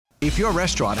If your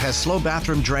restaurant has slow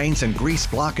bathroom drains and grease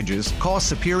blockages, call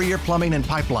Superior Plumbing and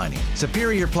Pipelining.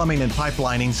 Superior Plumbing and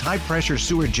Pipelining's high-pressure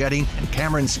sewer jetting and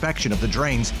camera inspection of the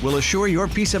drains will assure your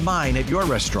peace of mind at your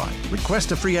restaurant.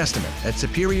 Request a free estimate at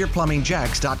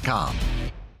SuperiorPlumbingJacks.com.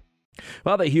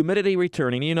 Well, the humidity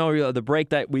returning. The break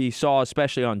that we saw,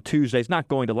 especially on Tuesday, is not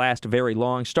going to last very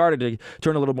long. Started to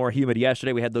turn a little more humid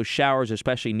yesterday. We had those showers,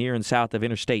 especially near and south of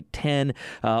Interstate 10.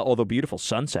 Although beautiful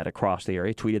sunset across the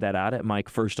area. Tweeted that out at Mike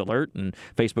First Alert and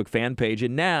Facebook fan page.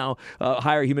 And now,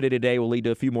 higher humidity today will lead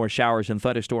to a few more showers and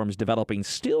thunderstorms developing.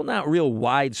 Still not real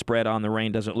widespread on the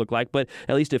rain, doesn't look like, but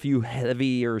at least a few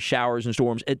heavier showers and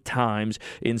storms at times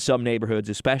in some neighborhoods,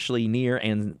 especially near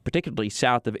and particularly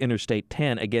south of Interstate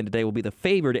 10. Again, today will be the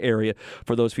favored area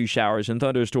for those few showers and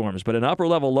thunderstorms. But an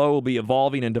upper-level low will be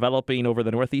evolving and developing over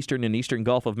the northeastern and eastern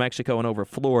Gulf of Mexico and over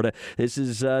Florida. This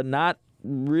is not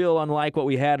real unlike what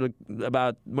we had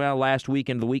about, last week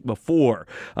and the week before.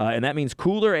 And that means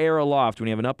cooler air aloft when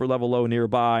you have an upper-level low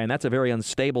nearby, and that's a very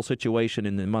unstable situation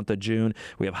in the month of June.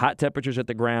 We have hot temperatures at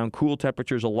the ground, cool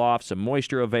temperatures aloft, some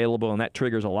moisture available, and that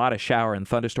triggers a lot of shower and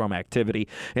thunderstorm activity.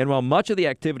 And while much of the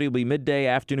activity will be midday,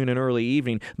 afternoon, and early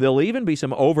evening, there'll even be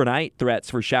some overnight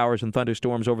threats for showers and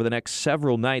thunderstorms over the next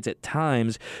several nights at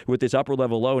times with this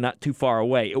upper-level low not too far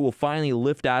away. It will finally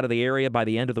lift out of the area by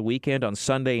the end of the weekend on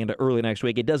Sunday into early next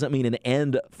week. It doesn't mean an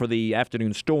end for the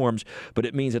afternoon storms, but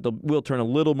it means that we'll turn a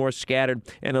little more scattered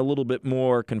and a little bit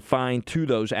more confined to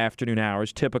those afternoon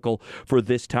hours, typical for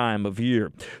this time of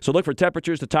year. So look for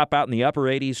temperatures to top out in the upper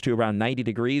 80s to around 90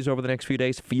 degrees over the next few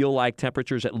days. Feel like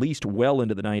temperatures at least well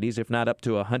into the 90s, if not up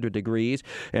to 100 degrees.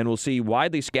 And we'll see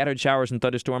widely scattered showers and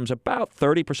thunderstorms, about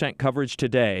 30% coverage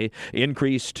today,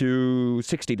 increase to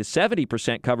 60 to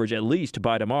 70% coverage at least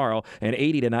by tomorrow, and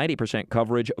 80 to 90%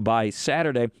 coverage by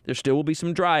Saturday. There still will be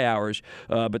some dry hours,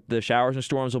 but the showers and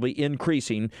storms will be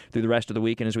increasing through the rest of the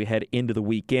weekend as we head into the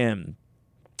weekend.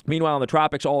 Meanwhile, in the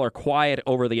tropics, all are quiet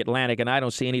over the Atlantic, and I don't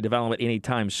see any development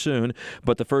anytime soon.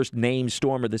 But the first named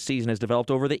storm of the season has developed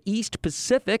over the East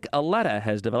Pacific. Aletta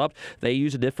has developed. They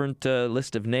use a different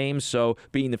list of names, so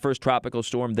being the first tropical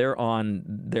storm, they're on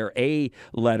their A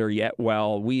letter yet,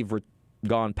 while we've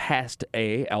gone past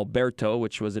Alberto,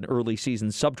 which was an early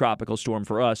season subtropical storm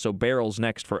for us, so Beryl's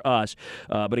next for us.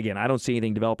 But again, I don't see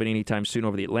anything developing anytime soon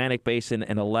over the Atlantic basin,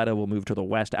 and Aletta will move to the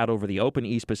west out over the open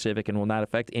East Pacific and will not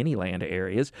affect any land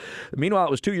areas. Meanwhile, it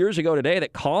was 2 years ago today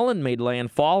that Colin made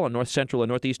landfall on north central and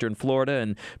northeastern Florida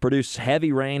and produced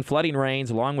heavy rain, flooding rains,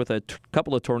 along with a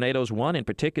couple of tornadoes. One in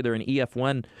particular, an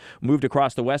EF1, moved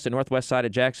across the west and northwest side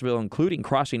of Jacksonville, including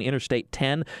crossing Interstate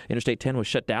 10. Interstate 10 was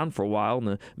shut down for a while in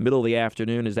the middle of the afternoon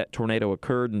as that tornado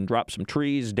occurred and dropped some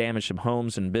trees, damaged some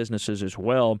homes and businesses as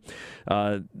well.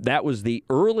 That was the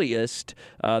earliest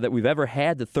that we've ever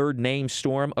had the third named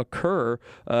storm occur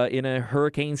in a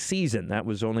hurricane season. That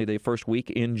was only the first week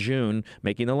in June,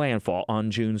 making the landfall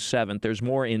on June 7th. There's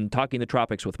more in Talking the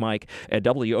Tropics with Mike at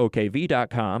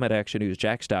WOKV.com, at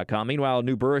ActionNewsJax.com. Meanwhile, a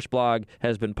new Buresh blog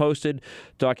has been posted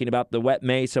talking about the wet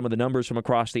May, some of the numbers from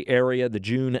across the area, the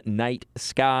June night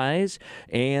skies,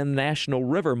 and National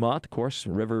River Month. Of course,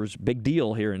 river's big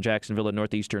deal here in Jacksonville and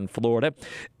northeastern Florida.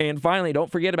 And finally,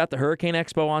 don't forget about the Hurricane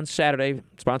Expo on Saturday,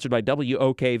 sponsored by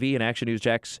WOKV and Action News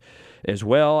Jax as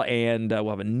well. And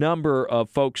we'll have a number of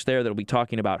folks there that will be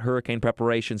talking about hurricane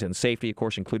preparations and safety, of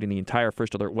course, including the entire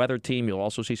First Alert weather team. You'll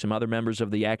also see some other members of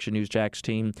the Action News Jax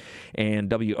team and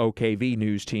WOKV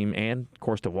news team. And, of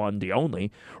course, the one, the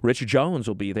only, Rich Jones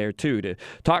will be there, too, to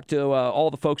talk to all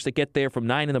the folks that get there from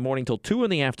 9 in the morning till 2 in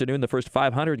the afternoon. The first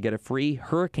 500 get a free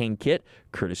hurricane kit,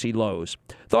 courtesy Lowe's.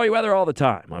 With all your weather all the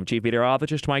time, I'm Chief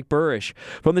Meteorologist Mike Buresh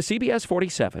from the CBS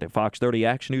 47 at Fox 30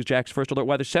 Action News Jax First Alert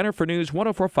Weather Center for News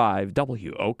 104.5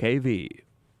 WOKV.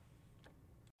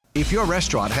 If your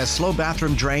restaurant has slow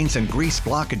bathroom drains and grease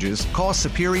blockages, call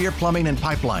Superior Plumbing and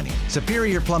Pipelining.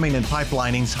 Superior Plumbing and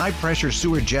Pipelining's high-pressure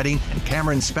sewer jetting and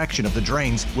camera inspection of the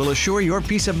drains will assure your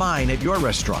peace of mind at your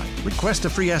restaurant. Request a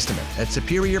free estimate at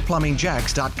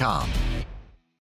SuperiorPlumbingJax.com.